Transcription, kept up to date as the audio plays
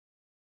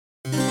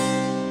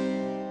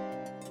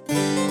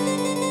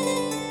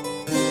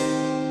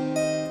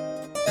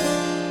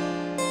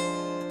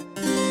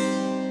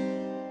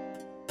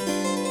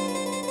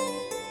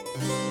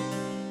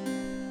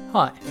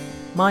Hi,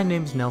 my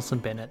name's Nelson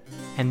Bennett,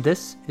 and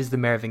this is the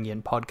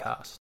Merovingian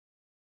podcast.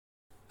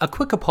 A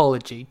quick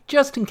apology,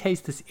 just in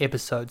case this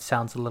episode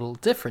sounds a little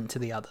different to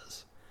the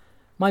others.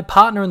 My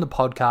partner in the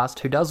podcast,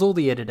 who does all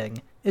the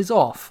editing, is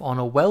off on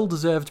a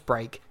well-deserved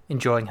break,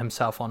 enjoying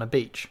himself on a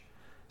beach.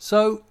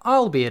 So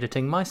I'll be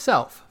editing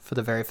myself for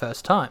the very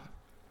first time.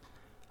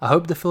 I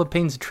hope the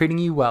Philippines are treating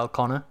you well,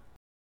 Connor.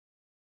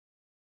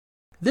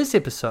 This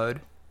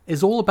episode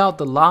is all about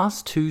the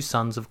last two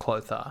sons of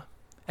Chlothar,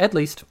 at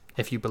least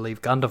if you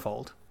believe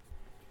Gundovald.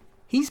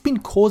 He's been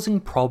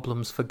causing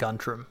problems for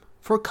Guntram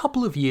for a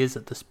couple of years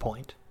at this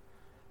point,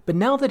 but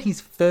now that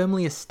he's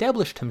firmly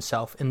established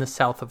himself in the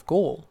south of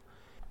Gaul,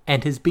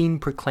 and has been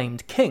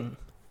proclaimed king,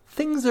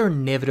 things are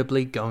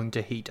inevitably going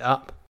to heat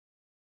up.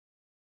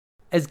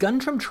 As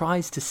Guntram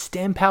tries to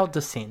stamp out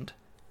dissent,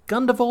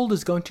 Gundovald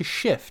is going to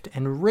shift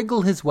and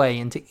wriggle his way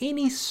into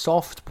any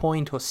soft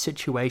point or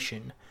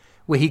situation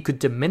where he could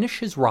diminish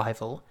his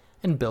rival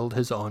and build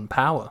his own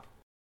power.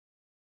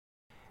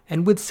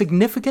 And with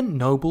significant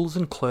nobles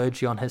and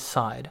clergy on his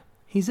side,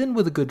 he's in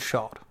with a good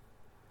shot.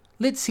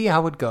 Let's see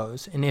how it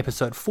goes in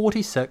episode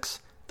 46,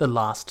 The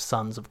Last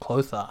Sons of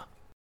Chlothar.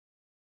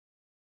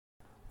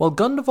 While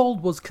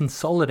Gundovald was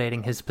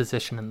consolidating his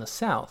position in the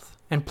south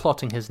and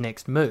plotting his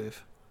next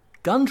move,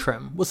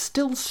 Guntram was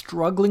still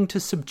struggling to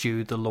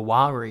subdue the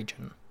Loire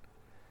region.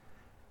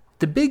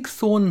 The big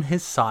thorn in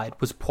his side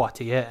was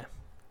Poitiers.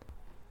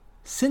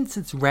 Since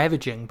its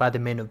ravaging by the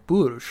men of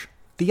Bourges,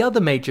 the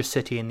other major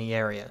city in the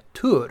area,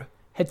 Tours,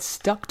 had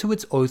stuck to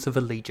its oath of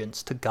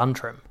allegiance to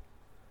Guntram.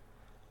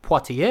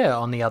 Poitiers,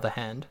 on the other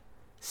hand,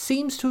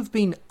 seems to have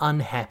been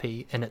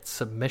unhappy in its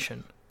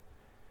submission.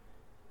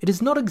 It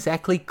is not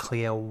exactly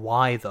clear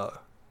why, though.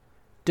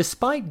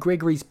 Despite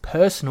Gregory's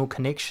personal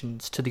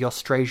connections to the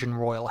Austrasian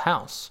royal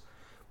house,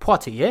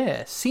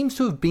 Poitiers seems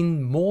to have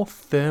been more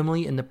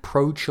firmly in the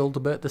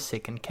pro-Childebert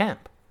II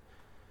camp.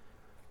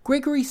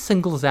 Gregory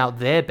singles out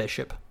their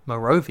bishop,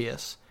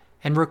 Merovius,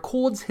 and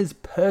records his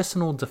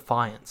personal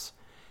defiance,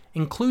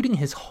 including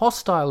his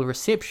hostile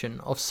reception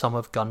of some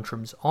of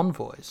Guntram's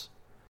envoys.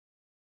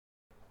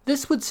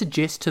 This would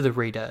suggest to the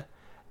reader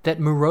that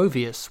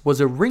Merovius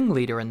was a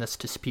ringleader in this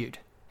dispute,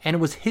 and it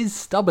was his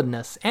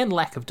stubbornness and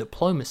lack of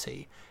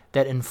diplomacy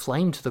that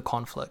inflamed the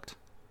conflict.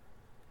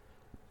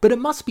 But it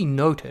must be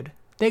noted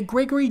that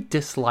Gregory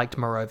disliked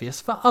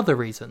Merovius for other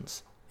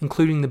reasons,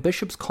 including the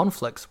bishop's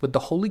conflicts with the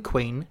Holy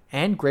Queen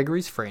and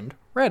Gregory's friend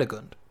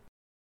Radegund.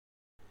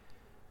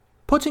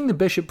 Putting the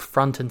bishop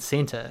front and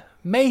centre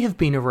may have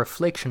been a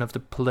reflection of the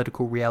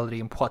political reality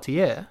in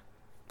Poitiers.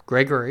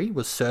 Gregory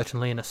was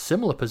certainly in a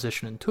similar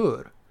position in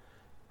Tours,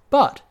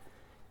 but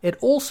it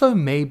also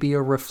may be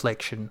a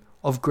reflection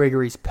of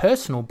Gregory's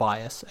personal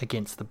bias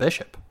against the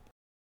bishop.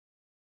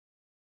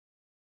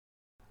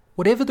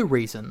 Whatever the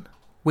reason,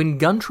 when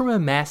Guntram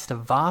amassed a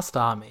vast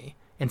army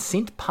and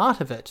sent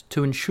part of it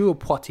to ensure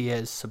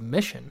Poitiers'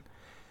 submission,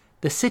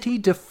 the city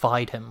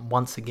defied him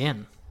once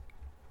again.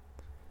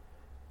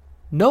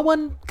 No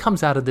one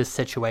comes out of this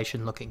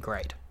situation looking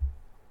great.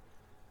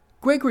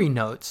 Gregory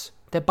notes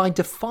that by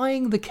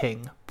defying the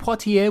king,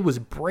 Poitiers was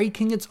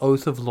breaking its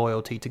oath of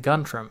loyalty to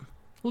Guntram,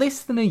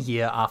 less than a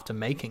year after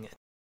making it.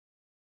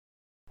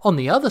 On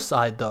the other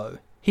side, though,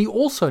 he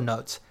also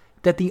notes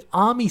that the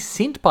army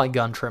sent by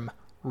Guntram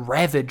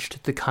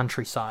ravaged the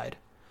countryside,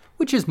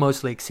 which is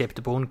mostly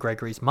acceptable in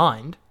Gregory's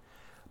mind,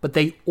 but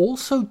they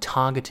also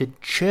targeted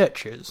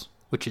churches,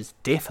 which is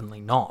definitely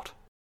not.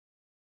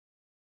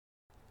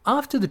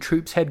 After the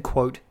troops had,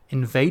 quote,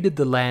 invaded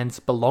the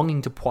lands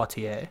belonging to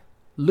Poitiers,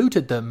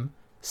 looted them,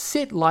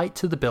 set light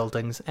to the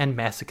buildings and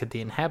massacred the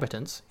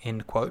inhabitants,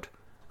 end quote,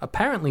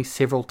 apparently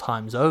several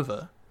times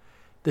over,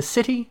 the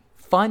city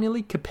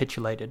finally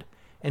capitulated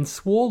and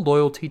swore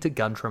loyalty to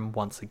Guntram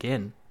once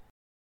again.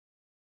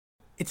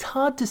 It's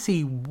hard to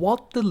see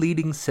what the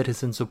leading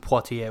citizens of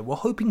Poitiers were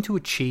hoping to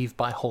achieve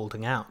by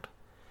holding out,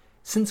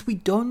 since we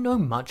don't know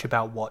much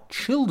about what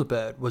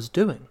Childebert was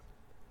doing.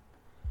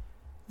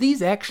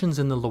 These actions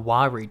in the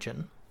Loire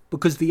region,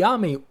 because the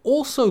army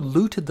also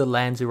looted the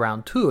lands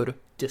around Tours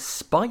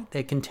despite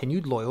their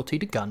continued loyalty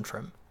to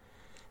Guntram,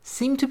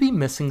 seem to be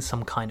missing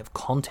some kind of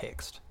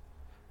context.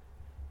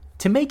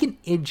 To make an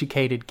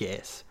educated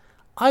guess,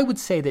 I would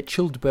say that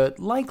Childebert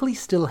likely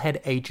still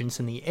had agents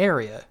in the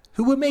area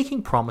who were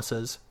making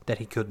promises that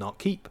he could not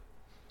keep.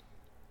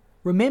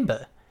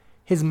 Remember,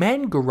 his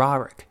man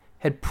Gerarik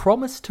had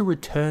promised to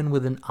return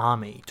with an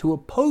army to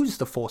oppose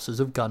the forces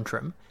of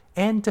Guntram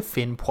and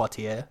defend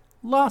Poitiers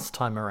last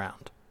time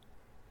around.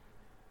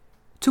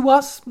 To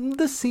us,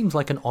 this seems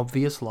like an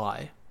obvious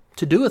lie.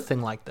 To do a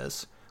thing like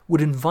this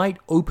would invite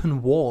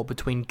open war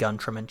between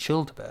Guntram and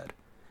Childebert,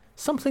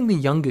 something the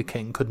younger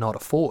king could not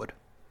afford.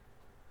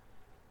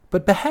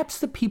 But perhaps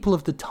the people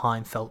of the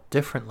time felt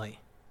differently.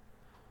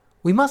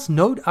 We must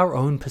note our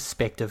own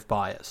perspective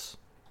bias.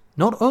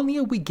 Not only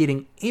are we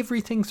getting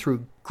everything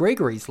through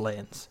Gregory's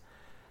lens,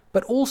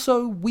 but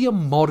also we are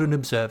modern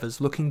observers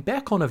looking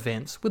back on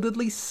events with at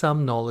least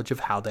some knowledge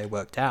of how they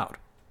worked out.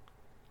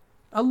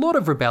 A lot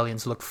of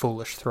rebellions look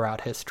foolish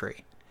throughout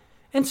history,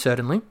 and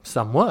certainly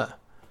some were.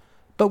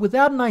 But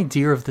without an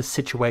idea of the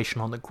situation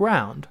on the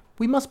ground,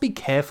 we must be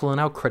careful in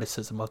our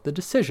criticism of the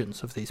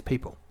decisions of these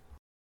people.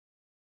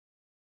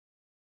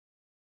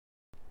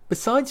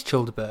 Besides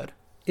Childebert,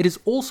 it is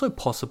also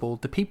possible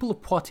the people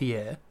of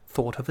Poitiers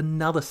thought of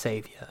another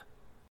saviour.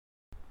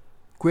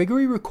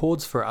 Gregory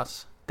records for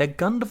us that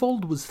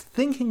Gundovald was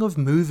thinking of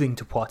moving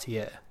to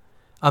Poitiers,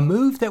 a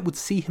move that would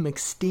see him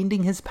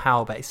extending his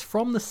power base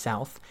from the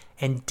south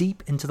and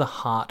deep into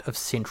the heart of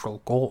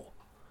central Gaul.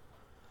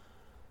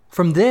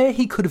 From there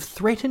he could have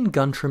threatened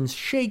Guntram's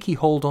shaky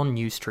hold on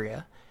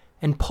Neustria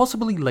and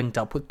possibly linked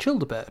up with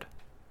Childebert.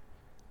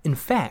 In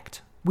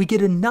fact, we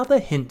get another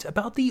hint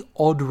about the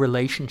odd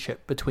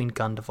relationship between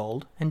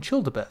Gundovald and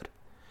Childebert,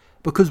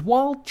 because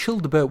while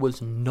Childebert was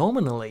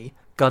nominally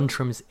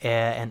Guntram's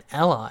heir and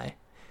ally,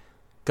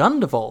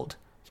 Gundovald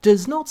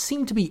does not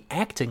seem to be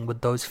acting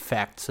with those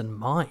facts in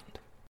mind.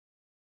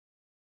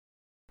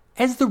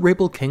 As the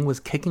rebel king was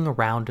kicking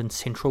around in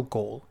central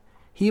Gaul,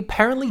 he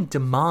apparently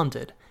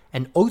demanded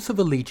an oath of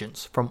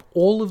allegiance from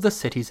all of the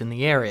cities in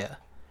the area,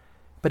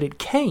 but it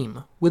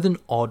came with an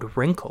odd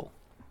wrinkle.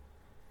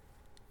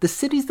 The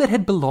cities that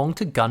had belonged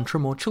to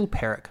Guntram or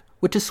Chilperic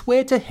were to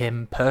swear to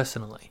him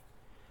personally,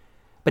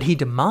 but he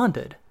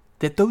demanded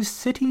that those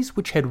cities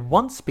which had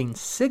once been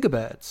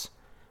Sigebert's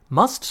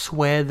must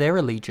swear their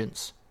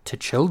allegiance to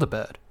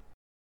Childebert.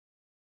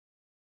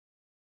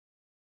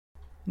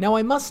 Now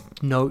I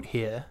must note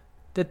here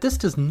that this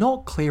does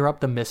not clear up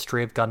the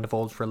mystery of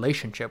Gundovald's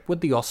relationship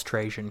with the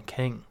Austrasian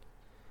king.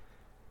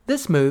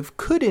 This move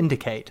could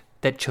indicate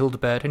that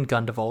Childebert and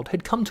Gundovald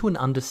had come to an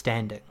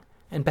understanding,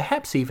 and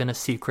perhaps even a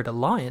secret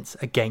alliance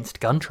against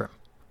Guntram.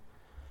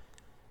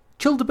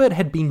 Childebert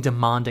had been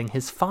demanding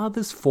his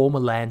father's former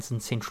lands in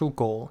central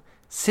Gaul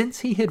since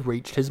he had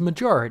reached his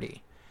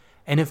majority,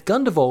 and if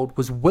Gundovald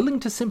was willing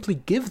to simply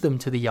give them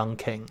to the young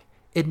king,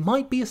 it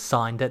might be a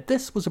sign that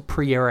this was a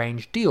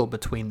pre-arranged deal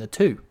between the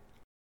two.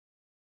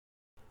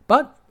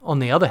 But, on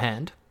the other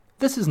hand,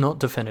 this is not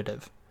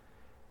definitive.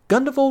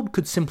 Gundovald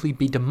could simply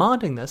be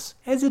demanding this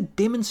as a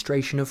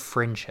demonstration of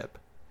friendship.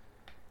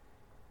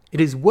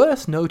 It is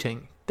worth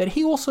noting that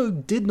he also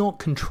did not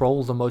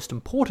control the most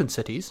important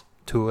cities,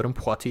 Tours and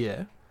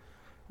Poitiers.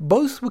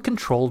 Both were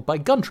controlled by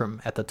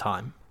Guntram at the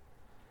time,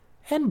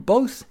 and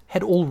both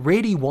had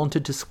already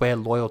wanted to swear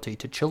loyalty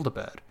to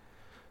Childebert,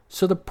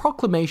 so the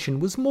proclamation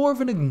was more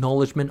of an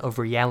acknowledgement of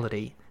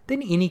reality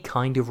than any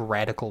kind of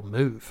radical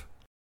move.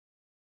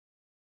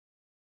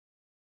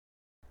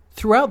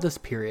 Throughout this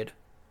period,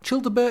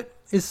 Childebert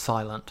is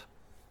silent,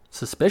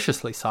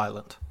 suspiciously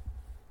silent.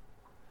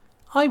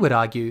 I would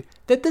argue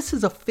that this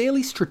is a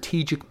fairly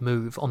strategic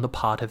move on the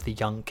part of the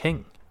young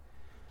king.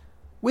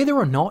 Whether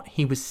or not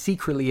he was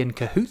secretly in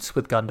cahoots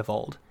with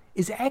Gundovald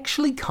is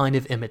actually kind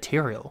of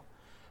immaterial,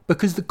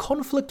 because the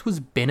conflict was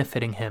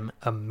benefiting him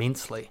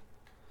immensely.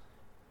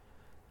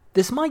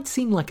 This might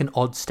seem like an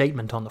odd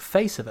statement on the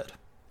face of it.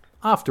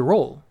 After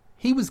all,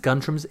 he was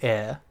Guntram's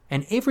heir,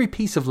 and every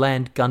piece of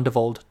land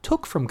Gundovald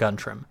took from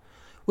Guntram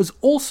was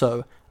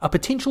also a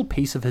potential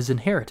piece of his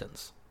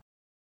inheritance.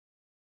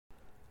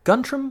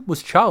 Guntram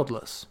was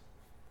childless.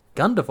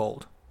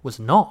 Gundovald was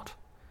not.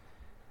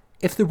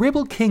 If the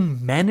rebel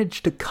king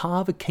managed to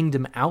carve a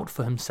kingdom out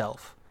for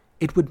himself,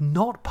 it would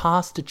not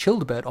pass to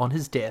Childebert on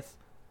his death,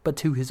 but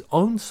to his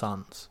own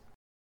sons.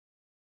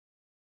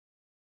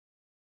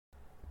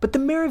 But the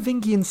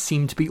Merovingians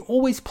seemed to be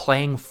always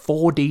playing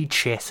 4D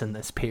chess in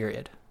this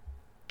period.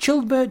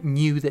 Childebert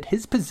knew that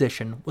his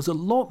position was a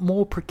lot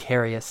more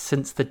precarious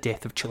since the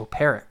death of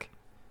Chilperic.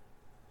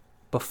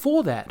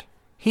 Before that,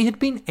 he had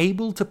been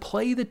able to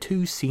play the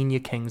two senior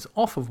kings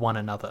off of one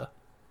another.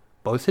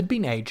 Both had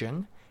been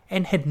aging,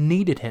 and had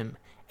needed him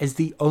as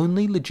the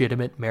only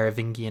legitimate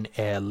Merovingian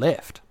heir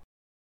left.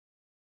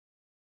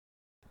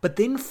 But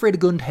then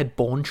Fredegund had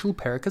borne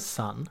Chilperic a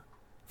son,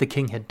 the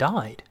king had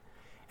died,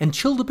 and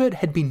Childebert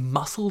had been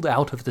muscled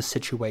out of the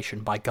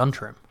situation by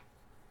Guntram.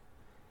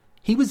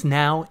 He was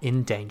now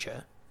in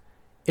danger.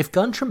 If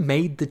Guntram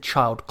made the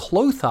child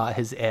Chlothar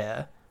his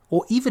heir,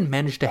 or even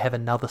managed to have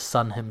another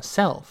son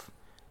himself,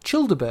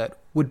 Childebert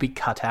would be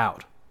cut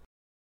out.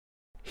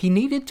 He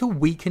needed to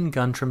weaken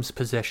Guntram's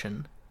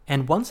position,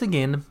 and once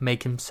again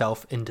make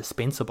himself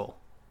indispensable.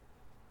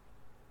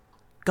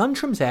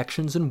 Guntram's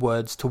actions and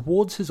words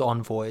towards his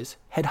envoys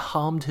had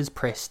harmed his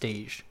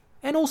prestige,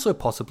 and also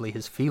possibly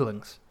his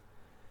feelings.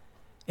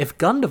 If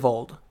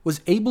Gundovald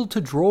was able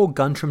to draw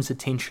Guntram's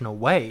attention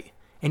away,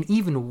 and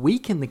even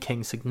weaken the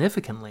king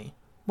significantly,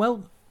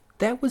 well,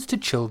 that was to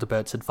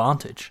Childebert's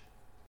advantage.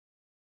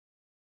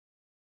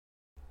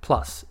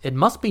 Plus, it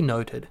must be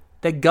noted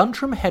that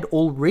Guntram had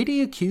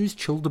already accused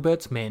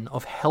Childebert's men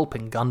of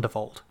helping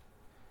Gundovald.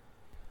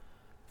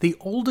 The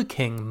older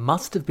king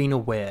must have been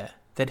aware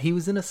that he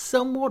was in a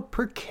somewhat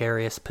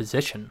precarious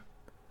position.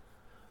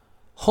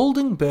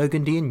 Holding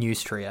Burgundy and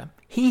Neustria,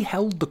 he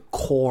held the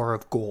core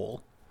of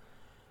Gaul,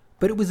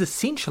 but it was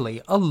essentially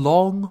a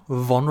long,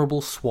 vulnerable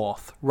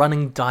swath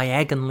running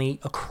diagonally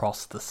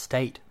across the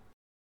state.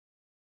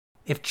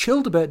 If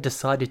Childebert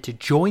decided to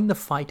join the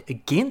fight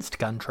against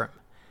Guntram,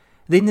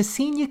 then the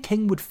senior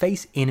king would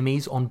face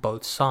enemies on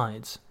both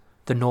sides,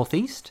 the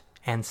northeast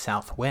and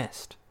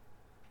southwest.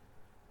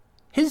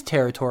 His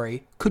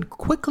territory could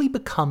quickly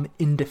become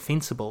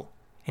indefensible,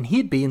 and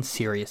he'd be in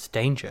serious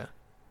danger.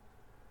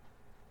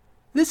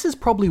 This is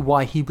probably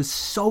why he was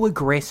so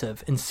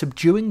aggressive in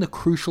subduing the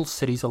crucial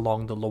cities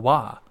along the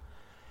Loire,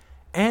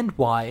 and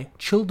why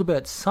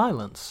Childebert's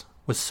silence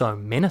was so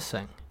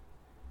menacing.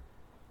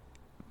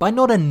 By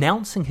not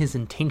announcing his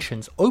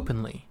intentions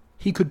openly,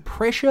 he could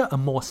pressure a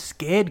more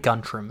scared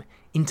Guntram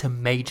into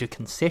major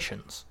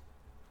concessions.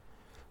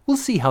 We'll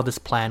see how this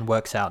plan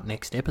works out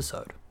next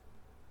episode.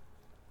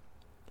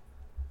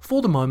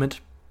 For the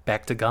moment,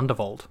 back to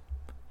Gundovald.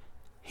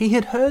 He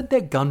had heard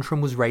that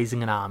Guntram was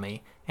raising an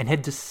army and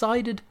had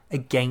decided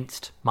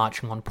against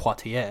marching on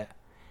Poitiers,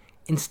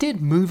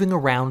 instead moving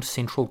around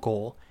central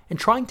Gaul and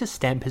trying to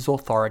stamp his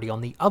authority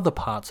on the other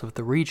parts of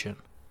the region.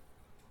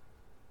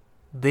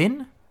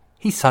 Then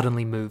he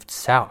suddenly moved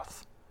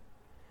south.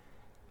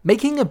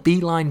 Making a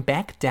beeline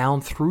back down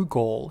through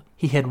Gaul,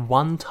 he had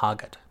one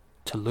target,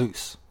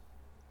 Toulouse.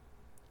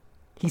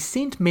 He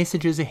sent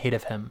messages ahead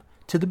of him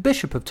to the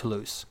Bishop of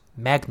Toulouse,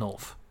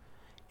 Magnulf,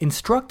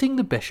 instructing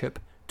the bishop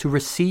to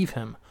receive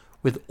him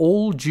with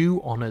all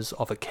due honours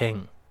of a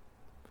king.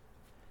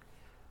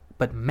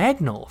 But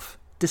Magnulf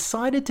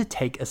decided to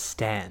take a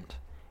stand,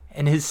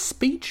 and his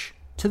speech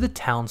to the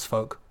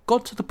townsfolk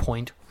got to the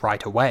point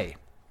right away.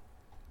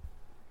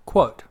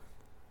 Quote,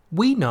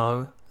 "We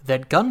know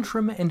that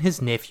Guntram and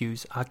his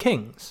nephews are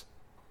kings.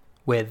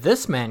 Where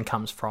this man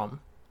comes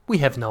from, we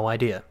have no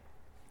idea."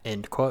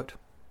 End quote.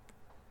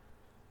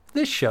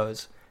 This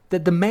shows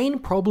that the main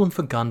problem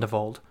for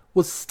Gundovald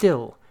was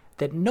still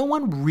that no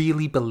one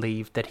really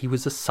believed that he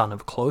was a son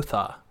of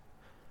Chlothar.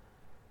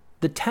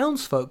 The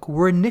townsfolk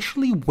were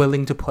initially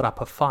willing to put up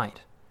a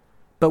fight,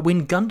 but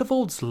when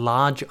Gundovald's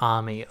large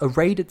army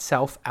arrayed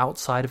itself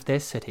outside of their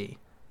city,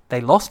 they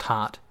lost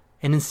heart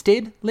and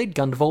instead let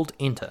Gundovald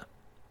enter.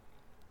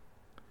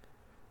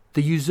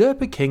 The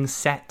usurper king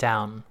sat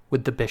down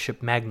with the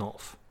bishop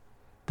Magnulf.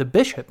 The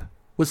bishop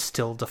was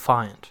still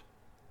defiant.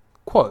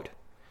 Quote,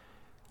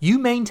 "You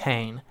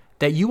maintain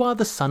that you are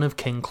the son of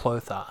King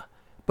Chlothar,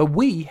 but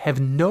we have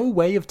no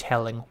way of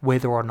telling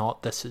whether or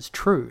not this is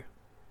true.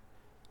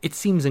 It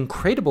seems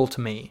incredible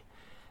to me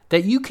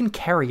that you can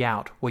carry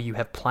out what you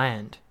have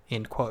planned."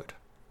 End quote.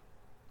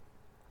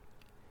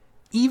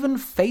 Even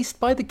faced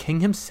by the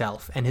king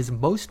himself and his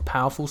most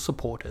powerful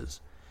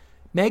supporters,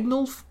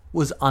 Magnulf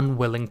was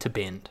unwilling to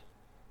bend.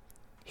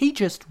 He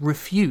just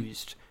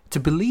refused to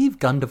believe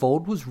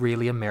Gundovald was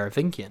really a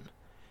Merovingian,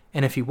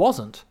 and if he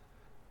wasn't,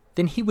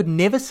 then he would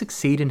never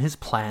succeed in his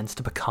plans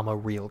to become a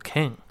real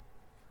king.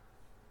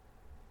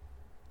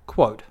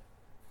 Quote,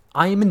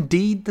 "I am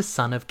indeed the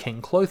son of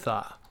King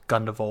Chlothar,"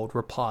 Gundovald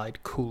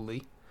replied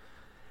coolly,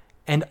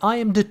 "and I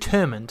am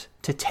determined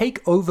to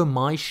take over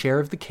my share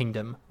of the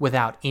kingdom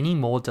without any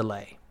more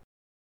delay.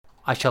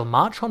 I shall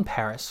march on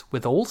Paris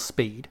with all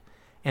speed,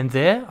 and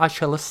there I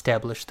shall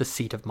establish the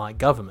seat of my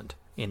government."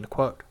 End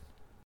quote.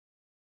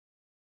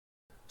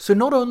 So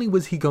not only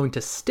was he going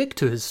to stick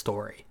to his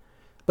story,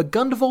 but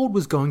Gundovald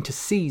was going to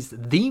seize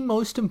the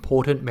most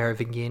important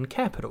Merovingian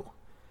capital,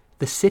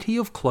 the city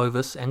of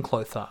Clovis and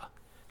Chlothar,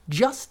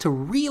 just to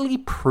really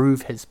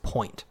prove his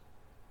point.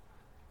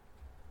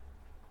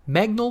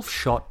 Magnulf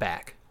shot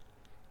back,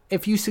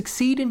 "If you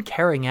succeed in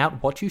carrying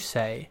out what you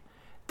say,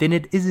 then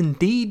it is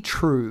indeed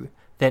true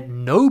that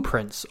no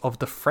prince of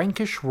the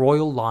Frankish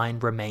royal line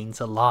remains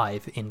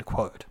alive." End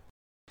quote.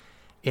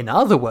 In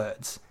other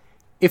words,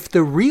 if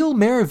the real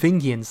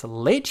Merovingians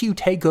let you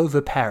take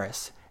over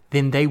Paris,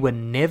 then they were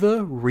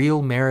never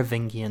real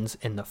Merovingians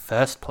in the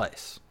first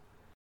place.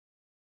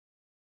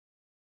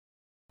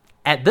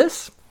 At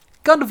this,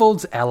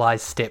 Gundovald's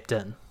allies stepped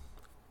in.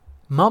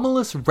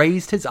 Mammalus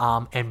raised his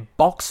arm and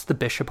boxed the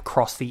bishop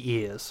across the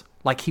ears,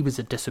 like he was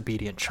a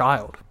disobedient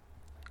child.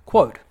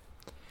 Quote,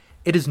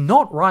 "It is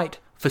not right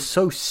for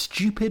so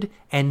stupid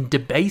and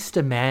debased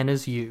a man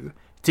as you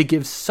to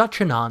give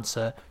such an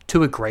answer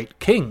to a great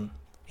king."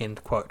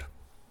 End quote.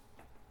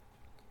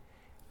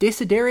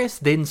 Desiderius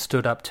then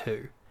stood up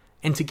too,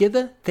 and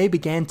together they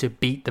began to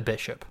beat the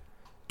bishop,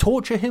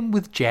 torture him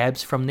with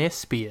jabs from their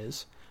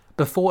spears,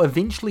 before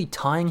eventually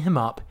tying him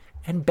up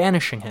and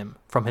banishing him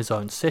from his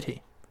own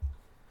city.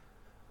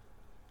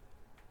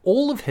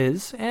 All of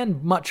his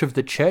and much of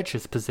the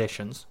church's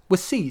possessions were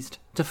seized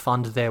to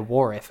fund their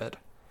war effort,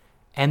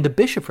 and the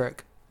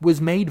bishopric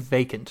was made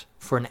vacant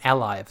for an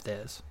ally of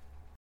theirs.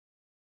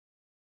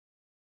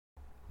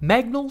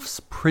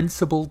 Magnulf's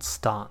principled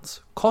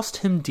stance cost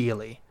him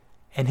dearly,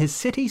 and his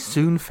city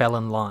soon fell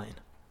in line.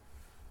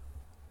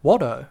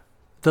 Watto,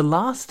 the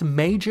last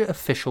major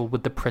official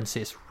with the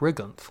Princess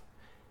Rigunth,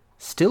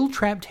 still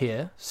trapped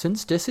here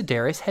since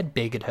Desiderius had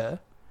beggared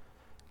her,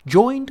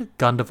 joined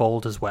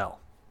Gundovald as well.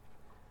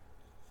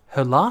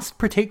 Her last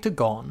protector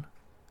gone,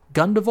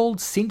 Gundovald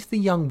sent the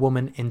young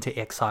woman into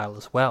exile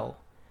as well,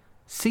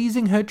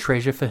 seizing her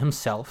treasure for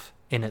himself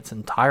in its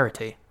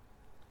entirety.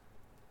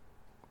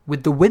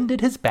 With the wind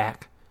at his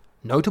back,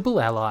 notable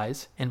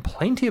allies, and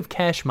plenty of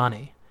cash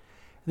money,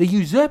 the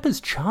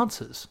usurper's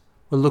chances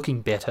were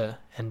looking better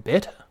and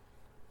better.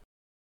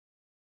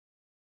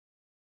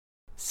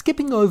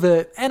 Skipping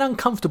over an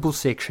uncomfortable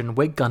section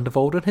where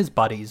Gundovald and his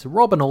buddies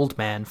rob an old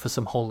man for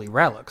some holy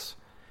relics,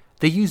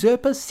 the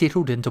usurper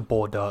settled into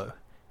Bordeaux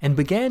and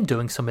began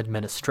doing some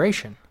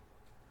administration.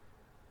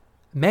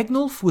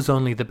 Magnulf was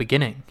only the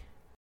beginning.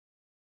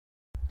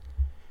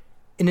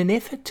 In an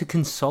effort to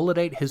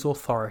consolidate his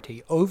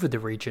authority over the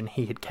region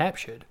he had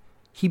captured,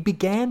 he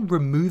began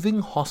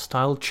removing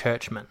hostile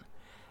churchmen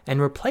and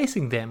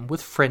replacing them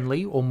with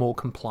friendly or more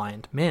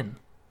compliant men.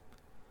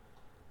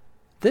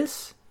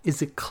 This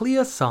is a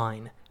clear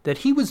sign that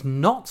he was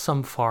not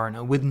some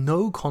foreigner with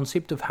no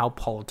concept of how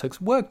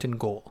politics worked in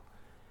Gaul.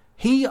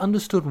 He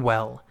understood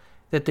well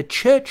that the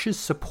church's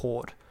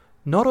support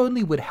not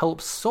only would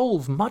help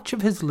solve much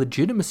of his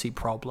legitimacy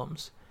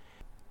problems,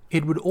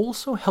 it would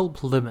also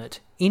help limit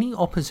any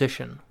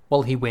opposition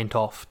while he went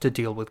off to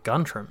deal with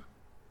Guntram.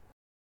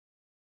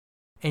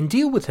 And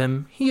deal with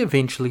him he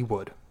eventually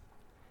would.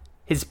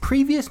 His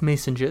previous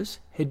messengers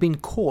had been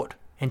caught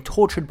and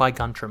tortured by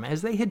Guntram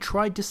as they had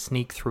tried to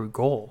sneak through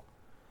Gaul.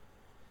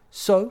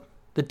 So,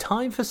 the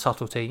time for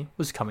subtlety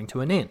was coming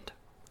to an end.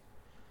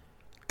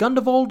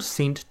 Gundovald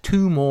sent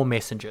 2 more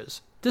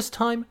messengers, this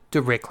time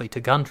directly to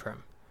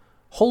Guntram,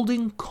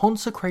 holding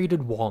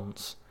consecrated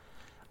wands,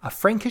 a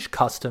Frankish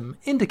custom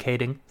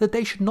indicating that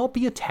they should not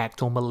be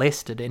attacked or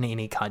molested in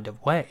any kind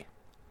of way.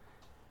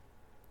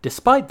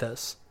 Despite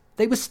this,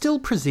 they were still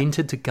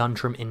presented to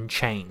Guntram in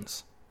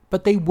chains,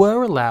 but they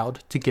were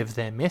allowed to give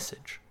their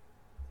message.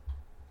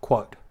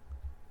 Quote,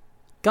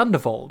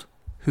 Gundovald,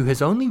 who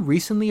has only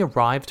recently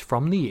arrived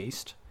from the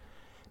east,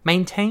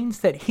 maintains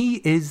that he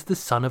is the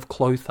son of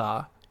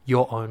Chlothar,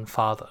 your own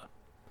father.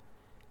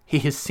 He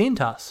has sent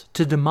us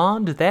to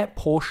demand that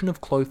portion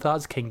of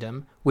Clothar's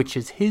kingdom which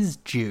is his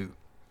due.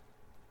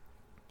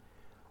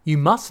 You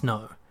must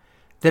know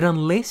that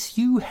unless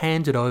you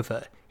hand it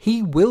over,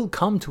 he will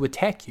come to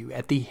attack you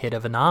at the head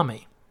of an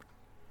army.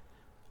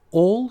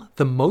 All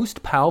the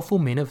most powerful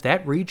men of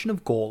that region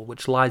of Gaul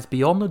which lies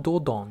beyond the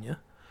Dordogne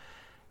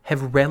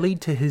have rallied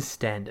to his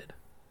standard.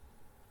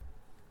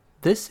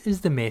 This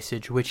is the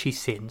message which he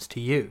sends to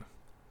you.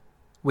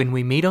 When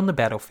we meet on the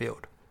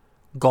battlefield,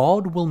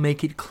 God will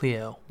make it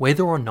clear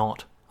whether or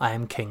not I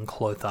am King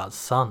Clothar's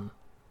son.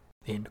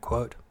 End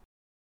quote.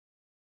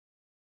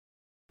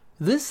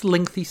 This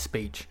lengthy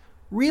speech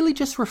really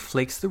just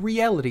reflects the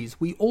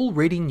realities we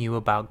already knew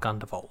about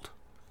Gundovald.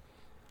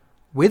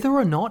 Whether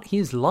or not he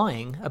is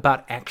lying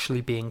about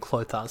actually being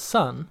Clothar's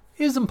son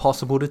is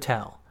impossible to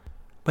tell,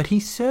 but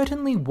he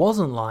certainly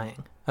wasn't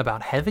lying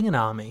about having an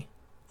army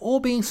or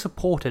being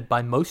supported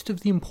by most of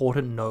the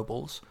important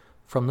nobles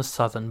from the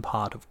southern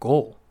part of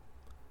Gaul.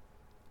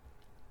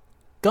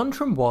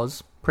 Guntram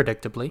was,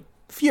 predictably,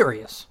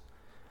 furious.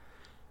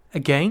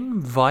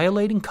 Again,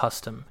 violating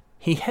custom,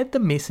 he had the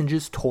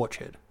messengers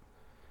tortured.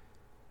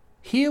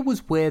 Here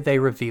was where they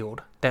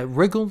revealed that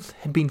Rigels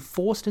had been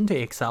forced into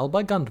exile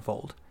by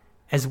Gundovald,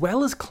 as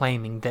well as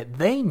claiming that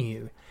they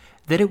knew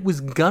that it was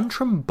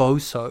Guntram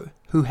Boso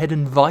who had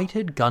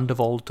invited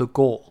Gundovald to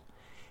Gaul,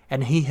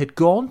 and he had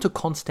gone to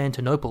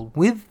Constantinople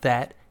with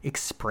that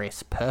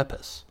express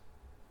purpose.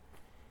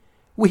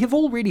 We have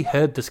already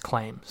heard this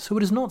claim, so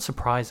it is not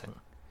surprising.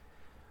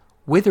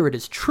 Whether it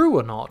is true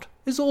or not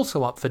is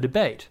also up for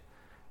debate,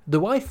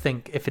 though I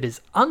think if it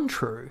is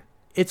untrue,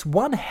 it's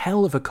one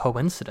hell of a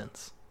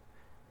coincidence.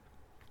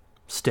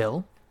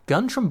 Still,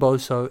 Guntram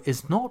Boso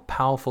is not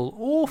powerful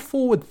or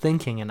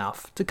forward-thinking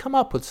enough to come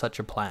up with such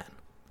a plan.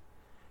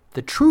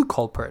 The true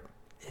culprit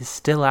is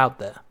still out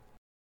there.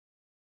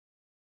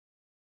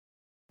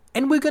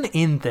 And we're going to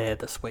end there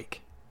this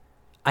week.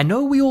 I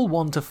know we all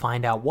want to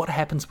find out what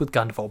happens with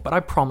Gundovald, but I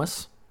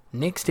promise,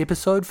 next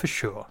episode for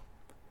sure.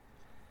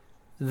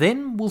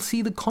 Then we'll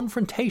see the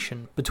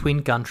confrontation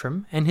between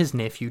Guntram and his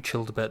nephew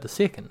Childebert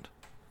II.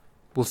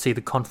 We'll see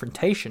the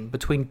confrontation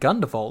between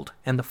Gundovald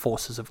and the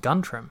forces of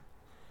Guntram.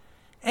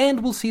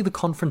 And we'll see the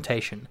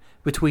confrontation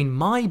between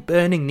my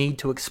burning need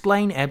to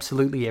explain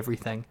absolutely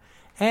everything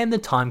and the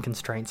time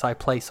constraints I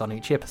place on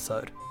each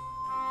episode.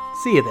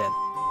 See you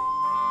then.